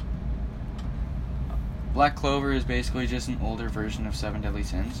Clover. Black Clover is basically just an older version of Seven Deadly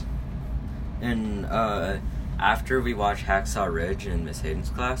Sins. And after we watched Hacksaw Ridge in Miss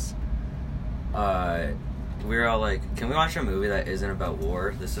Hayden's class, we were all like, "Can we watch a movie that isn't about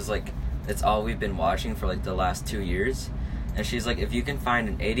war?" This is like, it's all we've been watching for like the last 2 years. And she's like, if you can find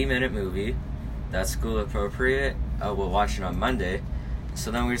an 80-minute movie that's school appropriate, we'll watch it on Monday.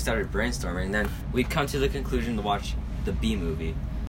 So then we started brainstorming. And then we come to the conclusion to watch the B movie,